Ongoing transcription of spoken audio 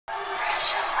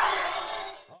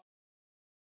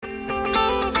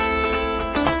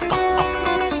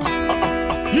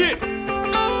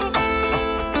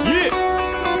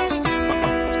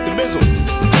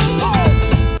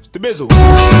Bizzle.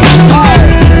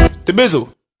 The Bizzle.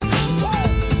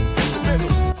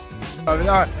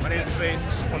 My name's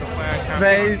Face from the Firecamp.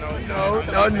 Face, no.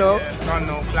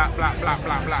 Black.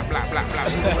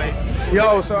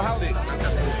 Yo, so how? Sick.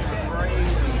 That's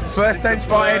crazy. First Dench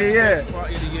Party of the year. Dench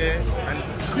Party of the year, and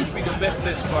could be the best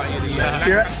Dench Party of the year.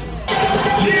 Yeah.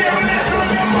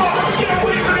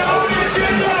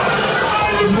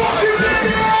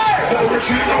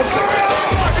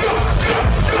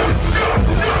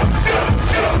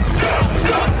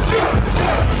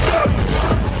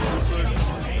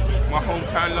 My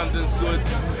hometown London's good.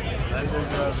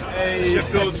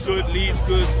 Sheffield's good, Leeds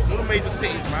good. All the major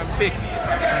cities, man, big.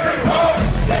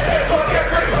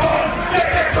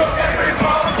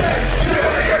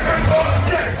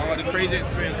 Oh, the crazy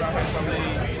experience I had probably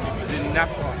was in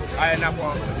Napa.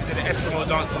 Napa. We did an Eskimo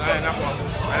dance in Napa,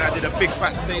 and I did a big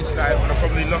fat stage dive, and I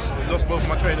probably lost both of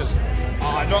my trainers.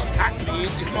 Not tactically,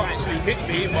 it's not actually hit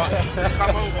me, but it's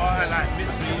come over and like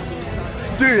missed me.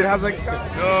 Dude, how's it go?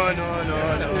 No.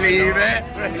 Leave it.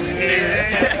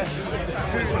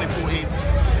 2014,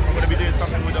 I'm going to be doing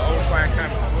something with the old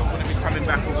Firecamp. We're going to be coming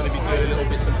back, we're going to be doing little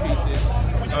bits and pieces.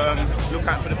 Look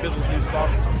out for the Bizzle's new stuff,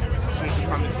 soon to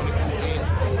come in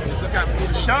 2014. Just look out for all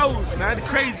the shows, man, the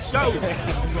crazy shows.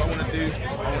 That's what I want to do. I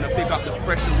want to pick up the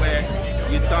Fresherwear.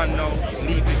 You done know,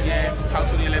 leave it, yeah. Out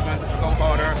to the 11, go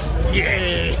harder,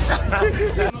 yeah.